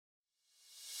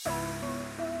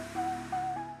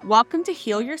Welcome to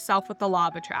Heal Yourself with the Law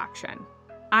of Attraction.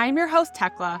 I'm your host,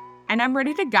 Tekla, and I'm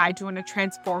ready to guide you on a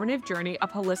transformative journey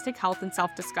of holistic health and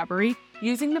self-discovery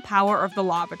using the power of the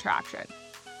Law of Attraction.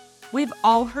 We've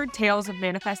all heard tales of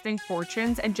manifesting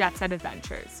fortunes and jet-set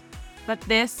adventures, but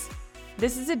this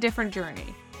is a different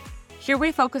journey. Here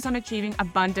we focus on achieving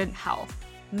abundant health,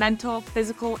 mental,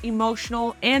 physical,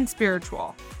 emotional, and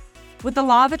spiritual. With the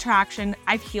Law of Attraction,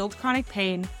 I've healed chronic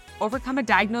pain, overcome a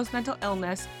diagnosed mental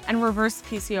illness, and reversed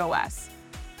PCOS.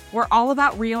 We're all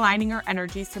about realigning our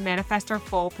energies to manifest our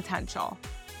full potential.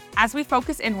 As we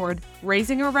focus inward,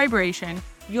 raising our vibration,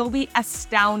 you'll be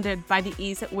astounded by the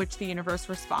ease at which the universe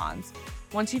responds.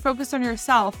 Once you focus on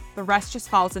yourself, the rest just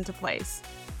falls into place.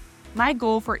 My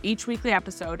goal for each weekly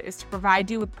episode is to provide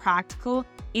you with practical,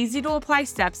 easy-to-apply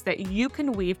steps that you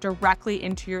can weave directly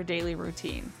into your daily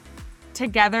routine.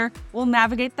 Together, we'll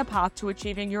navigate the path to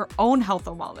achieving your own health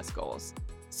and wellness goals.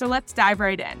 So let's dive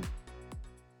right in.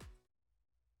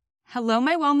 Hello,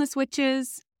 my wellness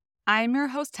witches. I'm your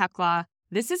host, Tekla.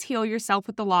 This is Heal Yourself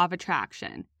with the Law of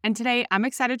Attraction. And today, I'm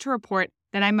excited to report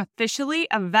that I'm officially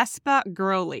a Vespa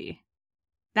girly.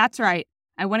 That's right.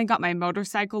 I went and got my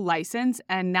motorcycle license,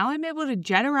 and now I'm able to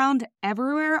jet around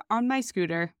everywhere on my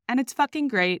scooter, and it's fucking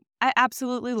great. I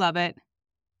absolutely love it.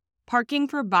 Parking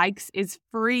for bikes is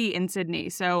free in Sydney,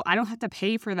 so I don't have to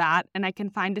pay for that, and I can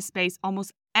find a space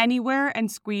almost anywhere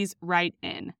and squeeze right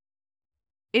in.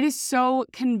 It is so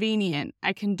convenient.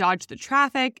 I can dodge the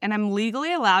traffic, and I'm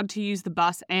legally allowed to use the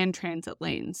bus and transit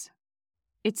lanes.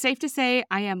 It's safe to say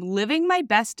I am living my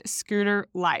best scooter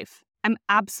life. I'm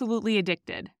absolutely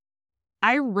addicted.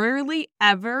 I rarely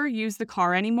ever use the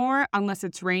car anymore unless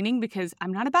it's raining because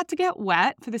I'm not about to get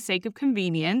wet for the sake of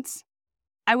convenience.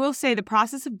 I will say the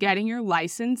process of getting your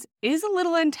license is a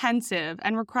little intensive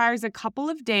and requires a couple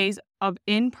of days of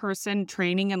in-person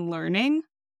training and learning.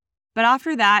 But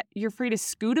after that, you're free to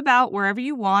scoot about wherever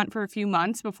you want for a few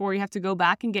months before you have to go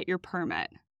back and get your permit.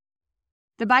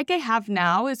 The bike I have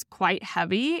now is quite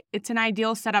heavy. It's an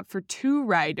ideal setup for 2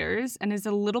 riders and is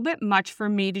a little bit much for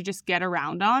me to just get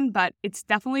around on, but it's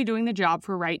definitely doing the job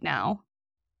for right now.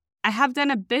 I have done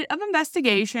a bit of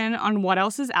investigation on what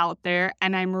else is out there,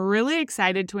 and I'm really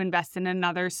excited to invest in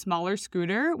another smaller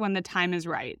scooter when the time is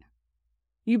right.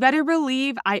 You better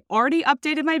believe I already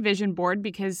updated my vision board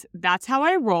because that's how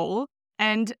I roll,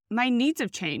 and my needs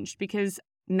have changed because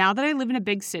now that I live in a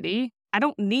big city, I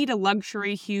don't need a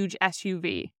luxury huge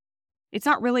SUV. It's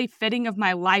not really fitting of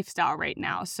my lifestyle right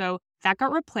now, so that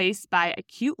got replaced by a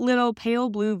cute little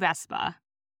pale blue Vespa.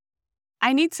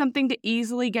 I need something to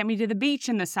easily get me to the beach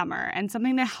in the summer and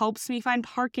something that helps me find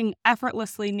parking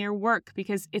effortlessly near work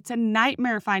because it's a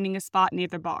nightmare finding a spot near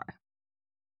the bar.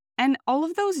 And all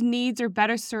of those needs are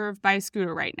better served by a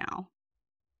scooter right now.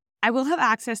 I will have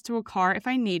access to a car if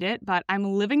I need it, but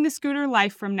I'm living the scooter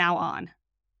life from now on.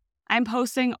 I'm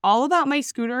posting all about my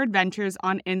scooter adventures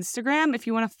on Instagram if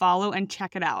you want to follow and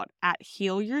check it out at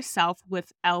Heal Yourself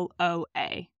with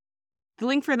LOA. The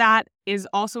link for that is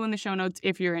also in the show notes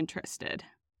if you're interested.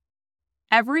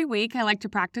 Every week, I like to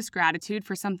practice gratitude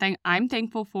for something I'm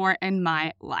thankful for in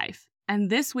my life.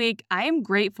 And this week, I am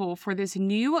grateful for this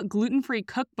new gluten-free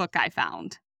cookbook I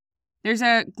found. There's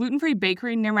a gluten-free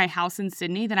bakery near my house in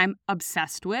Sydney that I'm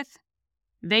obsessed with.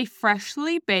 They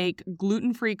freshly bake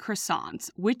gluten-free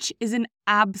croissants, which is an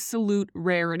absolute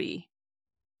rarity.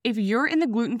 If you're in the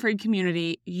gluten-free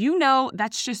community, you know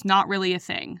that's just not really a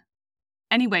thing.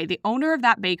 Anyway, the owner of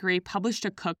that bakery published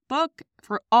a cookbook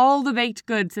for all the baked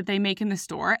goods that they make in the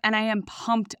store, and I am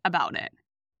pumped about it.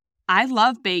 I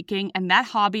love baking, and that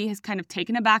hobby has kind of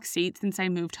taken a back seat since I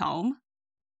moved home.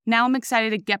 Now I'm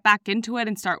excited to get back into it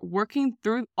and start working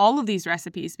through all of these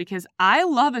recipes because I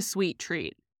love a sweet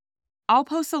treat. I'll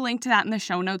post a link to that in the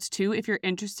show notes too if you're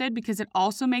interested because it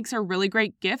also makes a really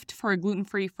great gift for a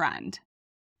gluten-free friend.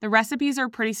 The recipes are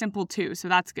pretty simple too, so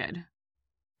that's good.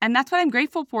 And that's what I'm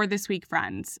grateful for this week,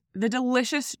 friends. The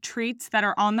delicious treats that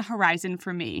are on the horizon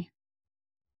for me.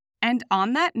 And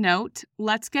on that note,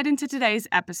 let's get into today's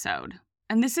episode.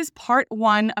 And this is part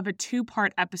 1 of a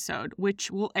 2-part episode,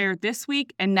 which will air this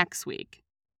week and next week.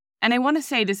 And I want to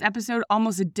say this episode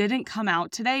almost didn't come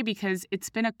out today because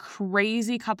it's been a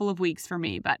crazy couple of weeks for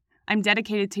me, but I'm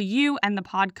dedicated to you and the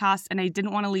podcast, and I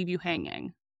didn't want to leave you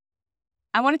hanging.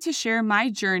 I wanted to share my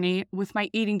journey with my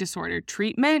eating disorder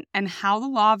treatment and how the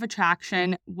law of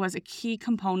attraction was a key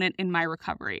component in my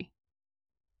recovery.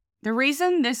 The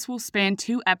reason this will span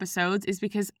 2 episodes is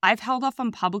because I've held off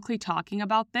on publicly talking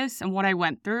about this and what I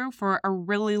went through for a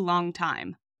really long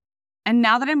time. And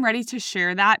now that I'm ready to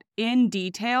share that in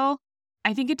detail,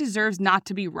 I think it deserves not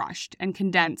to be rushed and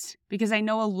condensed because I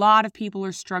know a lot of people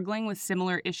are struggling with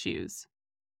similar issues.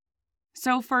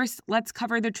 So first, let's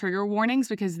cover the trigger warnings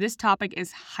because this topic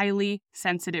is highly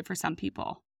sensitive for some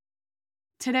people.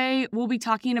 Today, we'll be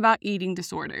talking about eating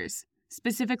disorders,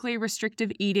 specifically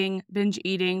restrictive eating, binge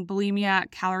eating, bulimia,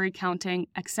 calorie counting,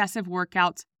 excessive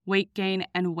workouts, weight gain,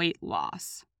 and weight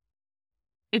loss.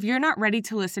 If you're not ready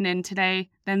to listen in today,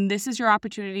 then this is your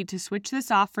opportunity to switch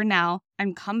this off for now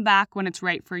and come back when it's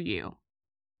right for you.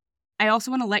 I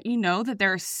also want to let you know that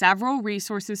there are several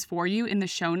resources for you in the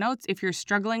show notes if you're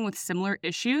struggling with similar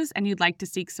issues and you'd like to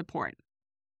seek support.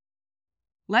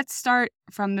 Let's start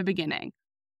from the beginning.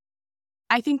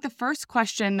 I think the first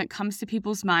question that comes to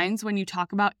people's minds when you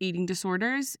talk about eating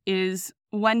disorders is,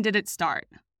 when did it start?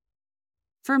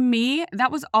 For me,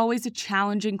 that was always a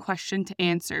challenging question to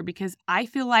answer because I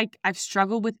feel like I've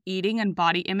struggled with eating and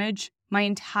body image my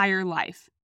entire life.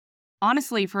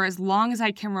 Honestly, for as long as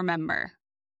I can remember.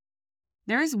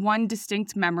 There is one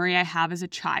distinct memory I have as a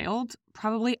child,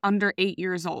 probably under 8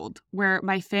 years old, where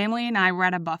my family and I were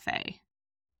at a buffet.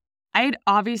 I had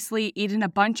obviously eaten a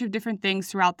bunch of different things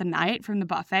throughout the night from the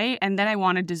buffet, and then I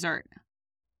wanted dessert.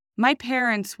 My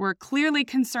parents were clearly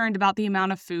concerned about the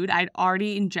amount of food I'd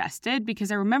already ingested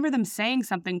because I remember them saying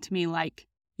something to me like,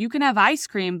 "You can have ice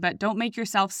cream, but don't make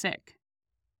yourself sick."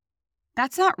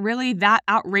 That's not really that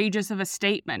outrageous of a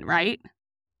statement, right?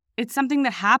 It's something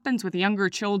that happens with younger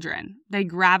children. They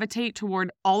gravitate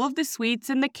toward all of the sweets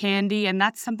and the candy, and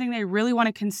that's something they really want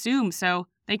to consume, so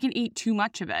they can eat too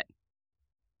much of it.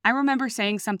 I remember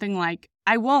saying something like,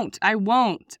 I won't,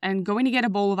 and going to get a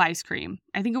bowl of ice cream.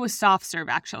 I think it was soft serve,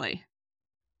 actually.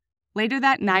 Later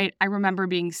that night, I remember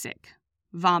being sick,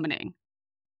 vomiting.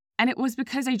 And it was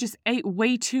because I just ate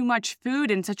way too much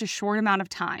food in such a short amount of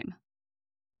time.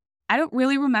 I don't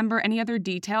really remember any other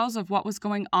details of what was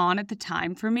going on at the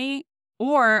time for me,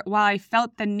 or why I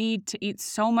felt the need to eat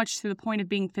so much to the point of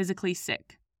being physically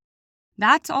sick.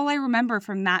 That's all I remember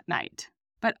from that night.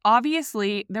 But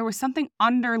obviously, there was something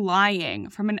underlying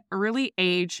from an early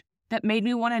age that made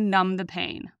me want to numb the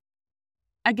pain.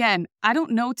 Again, I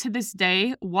don't know to this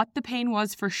day what the pain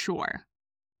was for sure.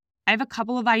 I have a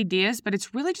couple of ideas, but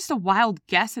it's really just a wild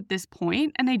guess at this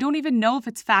point, and I don't even know if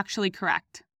it's factually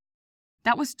correct.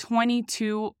 That was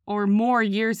 22 or more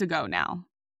years ago now.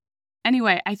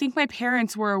 Anyway, I think my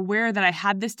parents were aware that I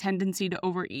had this tendency to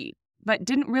overeat, but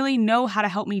didn't really know how to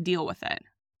help me deal with it.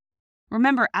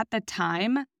 Remember, at the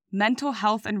time, mental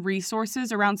health and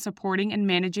resources around supporting and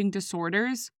managing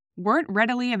disorders weren't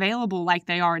readily available like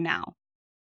they are now.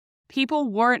 People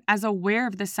weren't as aware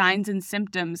of the signs and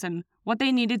symptoms and what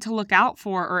they needed to look out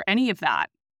for or any of that.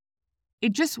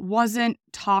 It just wasn't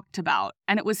talked about,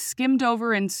 and it was skimmed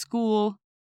over in school.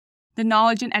 The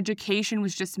knowledge and education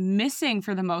was just missing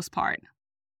for the most part.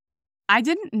 I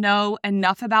didn't know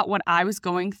enough about what I was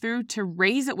going through to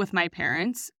raise it with my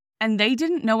parents, and they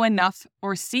didn't know enough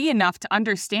or see enough to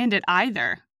understand it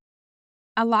either.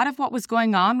 A lot of what was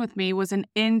going on with me was an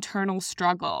internal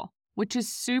struggle, which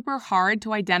is super hard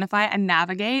to identify and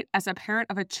navigate as a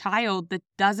parent of a child that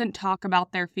doesn't talk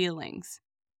about their feelings.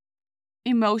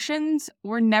 Emotions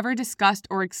were never discussed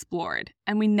or explored,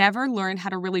 and we never learned how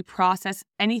to really process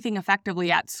anything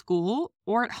effectively at school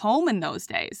or at home in those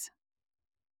days.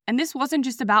 And this wasn't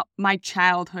just about my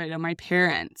childhood and my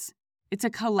parents. It's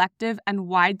a collective and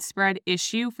widespread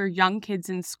issue for young kids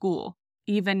in school,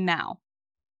 even now.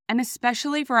 And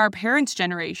especially for our parents'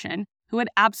 generation, who had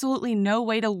absolutely no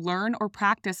way to learn or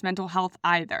practice mental health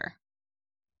either.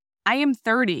 I am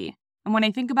 30, and when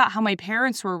I think about how my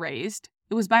parents were raised,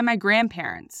 it was by my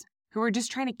grandparents, who were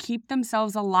just trying to keep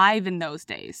themselves alive in those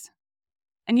days.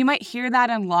 And you might hear that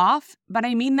and laugh, but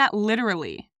I mean that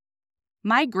literally.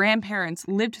 My grandparents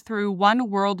lived through one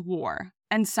world war,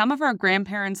 and some of our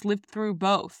grandparents lived through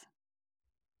both.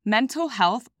 Mental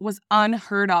health was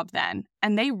unheard of then,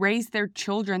 and they raised their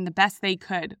children the best they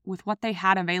could with what they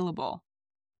had available.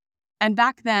 And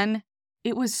back then,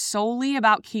 it was solely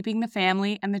about keeping the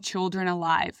family and the children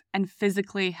alive and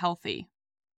physically healthy.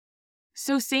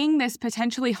 So seeing this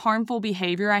potentially harmful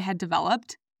behavior I had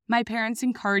developed, my parents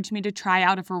encouraged me to try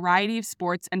out a variety of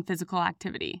sports and physical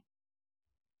activity.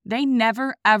 They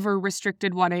never ever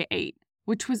restricted what I ate,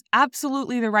 which was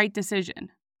absolutely the right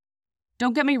decision.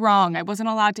 Don't get me wrong, I wasn't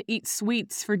allowed to eat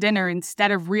sweets for dinner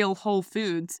instead of real whole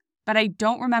foods, but I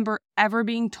don't remember ever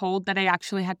being told that I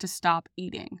actually had to stop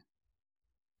eating.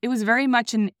 It was very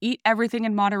much an eat everything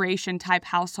in moderation type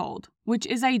household, which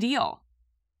is ideal.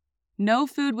 No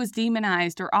food was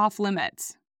demonized or off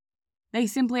limits. They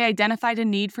simply identified a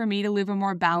need for me to live a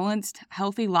more balanced,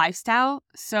 healthy lifestyle,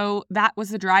 so that was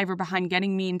the driver behind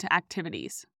getting me into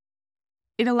activities.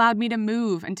 It allowed me to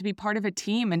move and to be part of a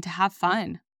team and to have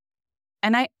fun.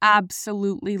 And I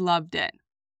absolutely loved it.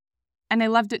 and I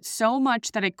loved it so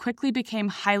much that I quickly became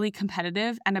highly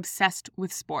competitive and obsessed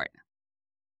with sport.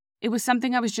 It was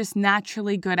something I was just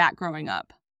naturally good at growing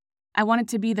up. I wanted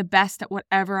to be the best at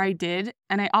whatever I did,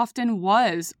 and I often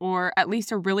was, or at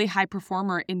least a really high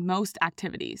performer in most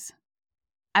activities.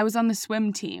 I was on the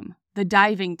swim team, the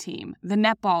diving team, the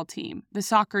netball team, the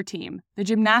soccer team, the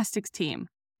gymnastics team.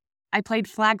 I played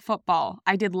flag football,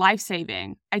 I did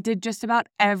life-saving, I did just about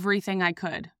everything I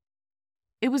could.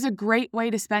 It was a great way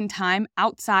to spend time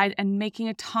outside and making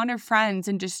a ton of friends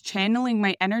and just channeling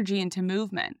my energy into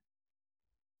movement.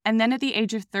 And then at the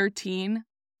age of 13,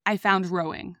 I found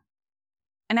rowing.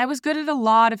 And I was good at a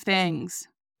lot of things,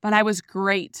 but I was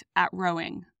great at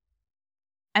rowing.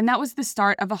 And that was the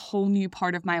start of a whole new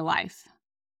part of my life.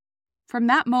 From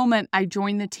that moment I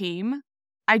joined the team,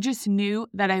 I just knew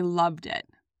that I loved it.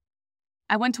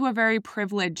 I went to a very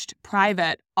privileged,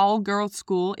 private, all-girls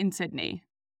school in Sydney.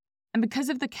 And because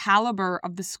of the caliber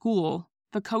of the school,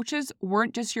 the coaches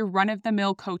weren't just your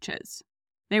run-of-the-mill coaches.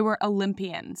 They were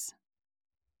Olympians.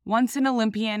 Once an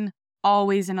Olympian,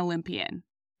 always an Olympian.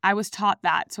 I was taught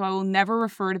that, so I will never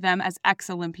refer to them as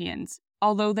ex-Olympians,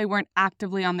 although they weren't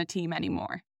actively on the team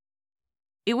anymore.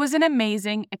 It was an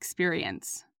amazing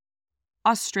experience.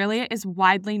 Australia is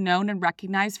widely known and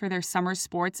recognized for their summer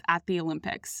sports at the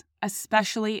Olympics,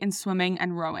 especially in swimming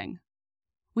and rowing.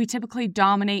 We typically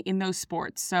dominate in those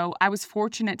sports, so I was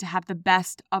fortunate to have the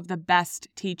best of the best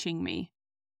teaching me.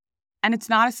 And it's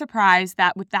not a surprise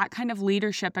that with that kind of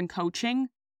leadership and coaching,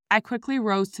 I quickly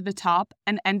rose to the top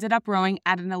and ended up rowing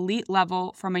at an elite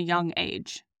level from a young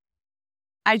age.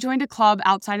 I joined a club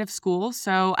outside of school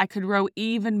so I could row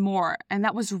even more, and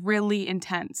that was really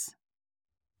intense.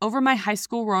 Over my high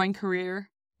school rowing career,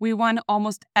 we won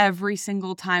almost every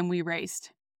single time we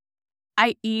raced.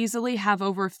 I easily have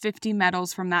over 50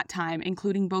 medals from that time,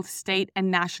 including both state and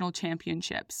national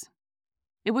championships.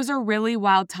 It was a really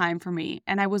wild time for me,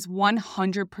 and I was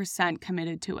 100%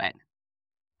 committed to it.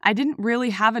 I didn't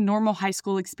really have a normal high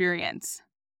school experience.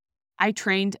 I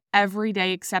trained every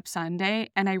day except Sunday,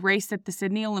 and I raced at the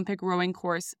Sydney Olympic rowing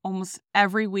course almost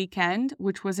every weekend,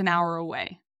 which was an hour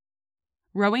away.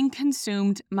 Rowing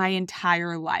consumed my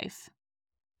entire life.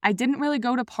 I didn't really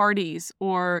go to parties,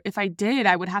 or if I did,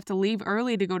 I would have to leave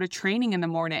early to go to training in the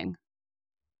morning.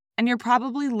 And you're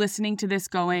probably listening to this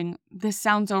going, this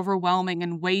sounds overwhelming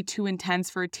and way too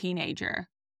intense for a teenager.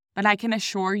 But I can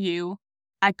assure you,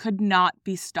 I could not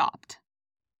be stopped.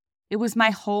 It was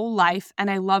my whole life, and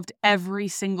I loved every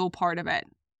single part of it.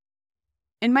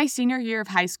 In my senior year of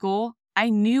high school,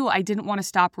 I knew I didn't want to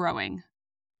stop rowing.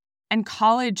 And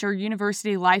college or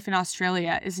university life in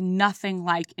Australia is nothing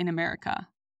like in America.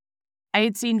 I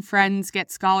had seen friends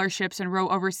get scholarships and row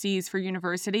overseas for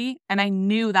university, and I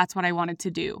knew that's what I wanted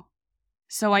to do.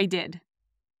 So I did.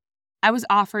 I was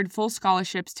offered full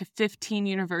scholarships to 15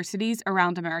 universities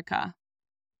around America.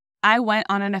 I went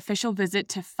on an official visit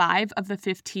to 5 of the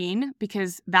 15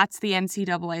 because that's the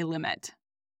NCAA limit.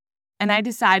 And I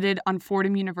decided on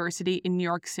Fordham University in New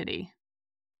York City.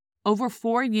 Over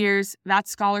 4 years, that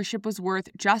scholarship was worth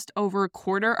just over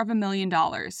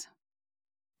 $250,000.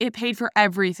 It paid for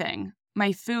everything.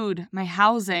 My food, my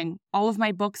housing, all of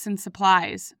my books and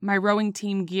supplies, my rowing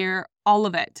team gear, all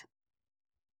of it.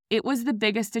 It was the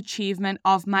biggest achievement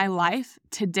of my life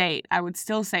to date, I would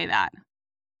still say that.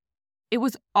 It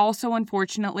was also,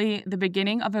 unfortunately, the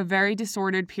beginning of a very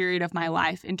disordered period of my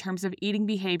life in terms of eating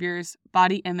behaviors,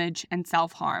 body image, and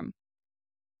self-harm.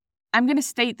 I'm going to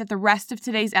state that the rest of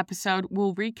today's episode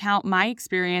will recount my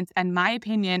experience and my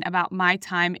opinion about my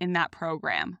time in that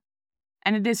program.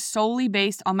 And it is solely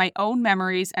based on my own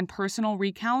memories and personal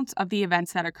recounts of the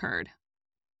events that occurred.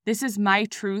 This is my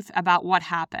truth about what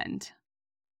happened.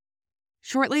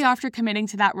 Shortly after committing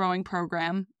to that rowing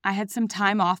program, I had some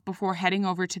time off before heading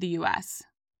over to the US.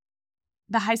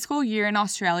 The high school year in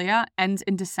Australia ends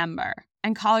in December,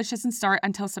 and college doesn't start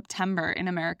until September in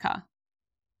America.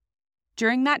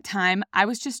 During that time, I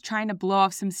was just trying to blow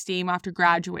off some steam after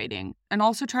graduating, and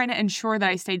also trying to ensure that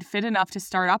I stayed fit enough to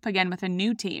start up again with a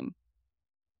new team.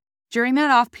 During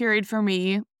that off period for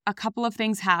me, a couple of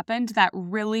things happened that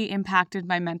really impacted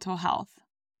my mental health.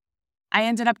 I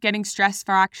ended up getting stress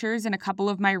fractures in a couple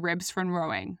of my ribs from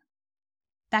rowing.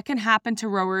 That can happen to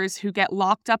rowers who get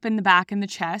locked up in the back and the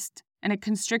chest, and it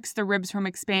constricts the ribs from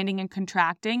expanding and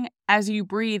contracting as you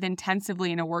breathe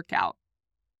intensively in a workout.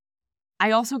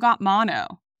 I also got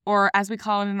mono, or as we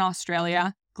call it in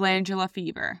Australia, glandular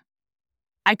fever.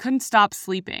 I couldn't stop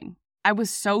sleeping. I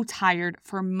was so tired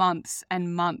for months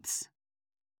and months.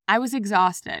 I was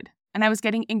exhausted, and I was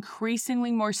getting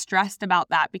increasingly more stressed about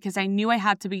that because I knew I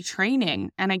had to be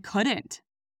training, and I couldn't.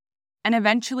 And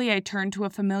eventually I turned to a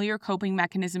familiar coping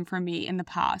mechanism for me in the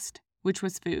past, which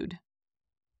was food.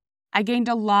 I gained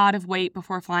a lot of weight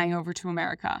before flying over to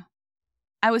America.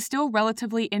 I was still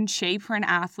relatively in shape for an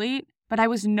athlete, but I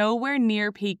was nowhere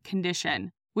near peak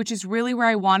condition, which is really where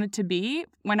I wanted to be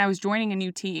when I was joining a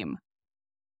new team.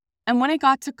 And when I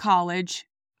got to college,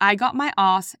 I got my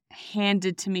ass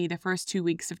handed to me the first 2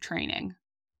 weeks of training.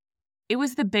 It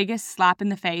was the biggest slap in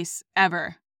the face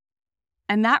ever.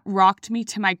 And that rocked me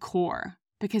to my core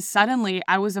because suddenly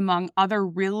I was among other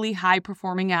really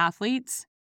high-performing athletes,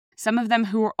 some of them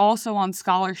who were also on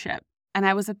scholarship, and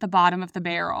I was at the bottom of the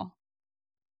barrel.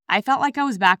 I felt like I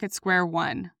was back at square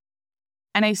one.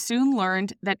 And I soon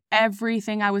learned that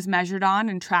everything I was measured on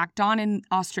and tracked on in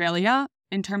Australia,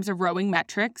 in terms of rowing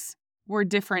metrics, were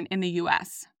different in the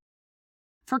US.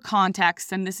 For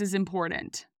context, and this is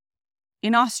important,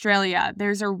 in Australia,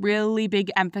 there's a really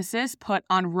big emphasis put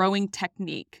on rowing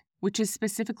technique, which is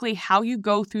specifically how you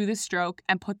go through the stroke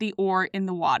and put the oar in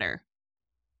the water.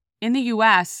 In the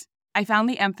US, I found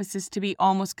the emphasis to be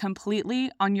almost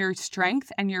completely on your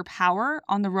strength and your power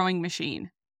on the rowing machine.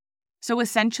 So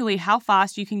essentially, how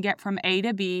fast you can get from A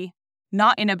to B,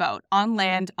 not in a boat, on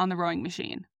land on the rowing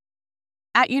machine.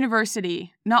 At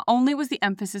university, not only was the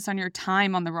emphasis on your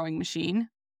time on the rowing machine,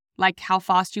 like how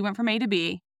fast you went from A to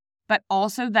B, but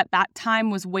also that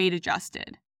time was weight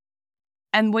adjusted.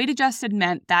 And weight adjusted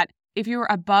meant that if you were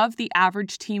above the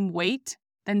average team weight,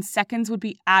 then seconds would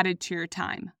be added to your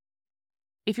time.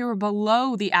 If you were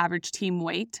below the average team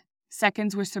weight,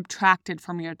 seconds were subtracted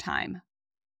from your time.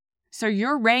 So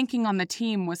your ranking on the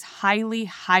team was highly,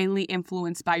 highly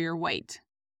influenced by your weight.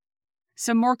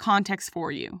 Some more context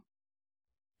for you.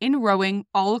 In rowing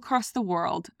all across the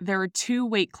world, there are 2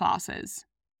 weight classes.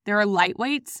 There are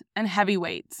lightweights and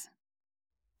heavyweights.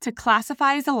 To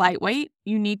classify as a lightweight,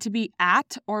 you need to be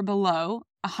at or below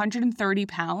 130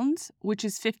 pounds, which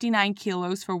is 59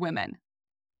 kilos for women.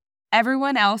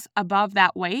 Everyone else above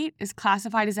that weight is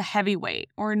classified as a heavyweight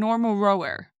or a normal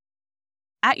rower.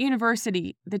 At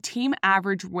university, the team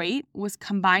average weight was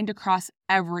combined across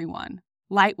everyone,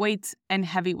 lightweights and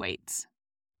heavyweights.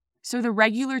 So the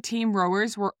regular team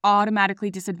rowers were automatically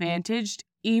disadvantaged,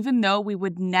 even though we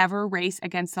would never race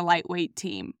against a lightweight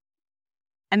team.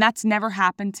 And that's never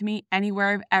happened to me anywhere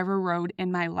I've ever rowed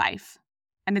in my life.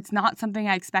 And it's not something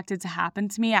I expected to happen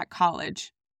to me at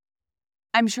college.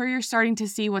 I'm sure you're starting to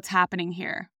see what's happening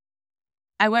here.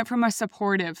 I went from a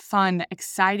supportive, fun,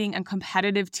 exciting, and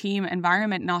competitive team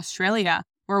environment in Australia,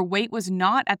 where weight was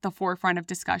not at the forefront of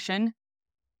discussion,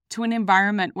 to an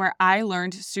environment where I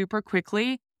learned super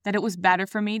quickly that it was better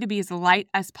for me to be as light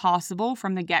as possible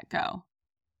from the get-go.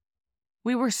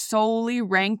 We were solely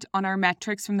ranked on our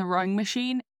metrics from the rowing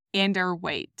machine and our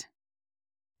weight.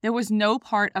 There was no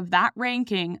part of that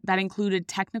ranking that included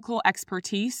technical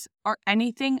expertise or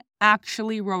anything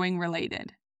actually rowing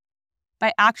related.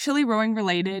 By actually rowing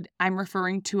related, I'm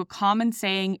referring to a common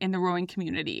saying in the rowing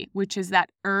community, which is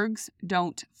that ergs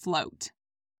don't float.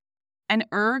 An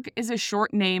erg is a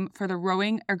short name for the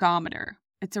rowing ergometer.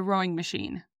 It's a rowing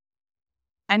machine.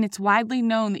 And it's widely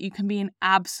known that you can be an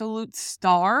absolute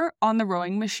star on the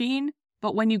rowing machine,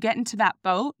 but when you get into that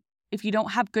boat, if you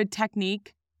don't have good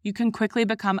technique, you can quickly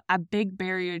become a big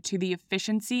barrier to the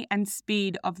efficiency and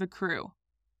speed of the crew.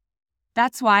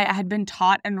 That's why I had been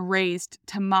taught and raised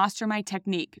to master my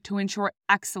technique to ensure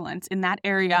excellence in that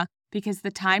area, because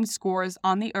the time scores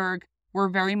on the erg were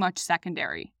very much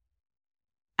secondary.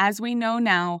 As we know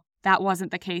now, that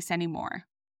wasn't the case anymore.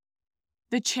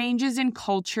 The changes in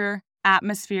culture,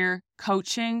 atmosphere,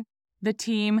 coaching, the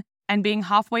team, and being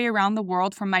halfway around the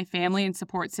world from my family and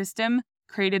support system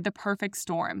created the perfect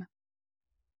storm.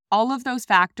 All of those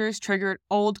factors triggered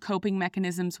old coping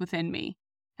mechanisms within me,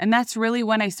 and that's really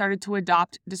when I started to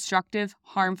adopt destructive,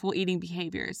 harmful eating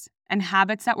behaviors and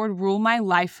habits that would rule my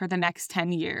life for the next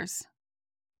 10 years.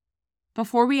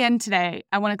 Before we end today,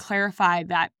 I want to clarify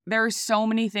that there are so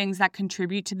many things that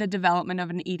contribute to the development of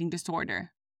an eating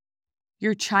disorder.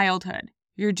 Your childhood,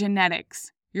 your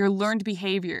genetics, your learned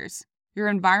behaviors, your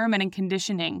environment and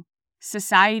conditioning,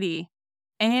 society,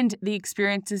 and the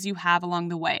experiences you have along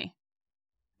the way.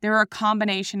 There are a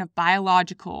combination of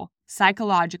biological,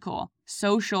 psychological,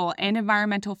 social, and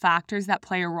environmental factors that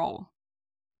play a role.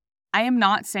 I am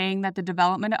not saying that the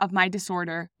development of my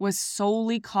disorder was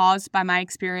solely caused by my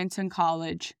experience in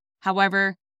college.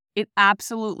 However, it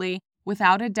absolutely,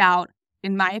 without a doubt,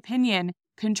 in my opinion,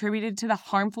 contributed to the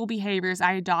harmful behaviors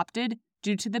I adopted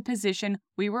due to the position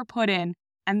we were put in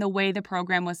and the way the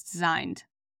program was designed.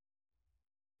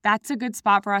 That's a good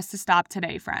spot for us to stop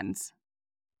today, friends.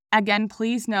 Again,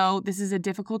 please know this is a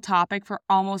difficult topic for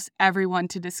almost everyone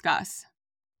to discuss.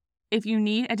 If you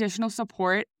need additional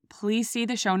support, please see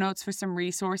the show notes for some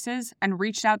resources and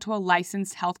reach out to a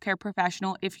licensed healthcare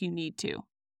professional if you need to.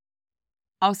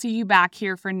 I'll see you back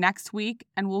here for next week,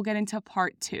 and we'll get into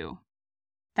part 2.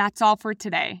 That's all for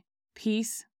today.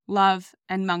 Peace, love,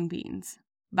 and mung beans.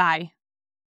 Bye.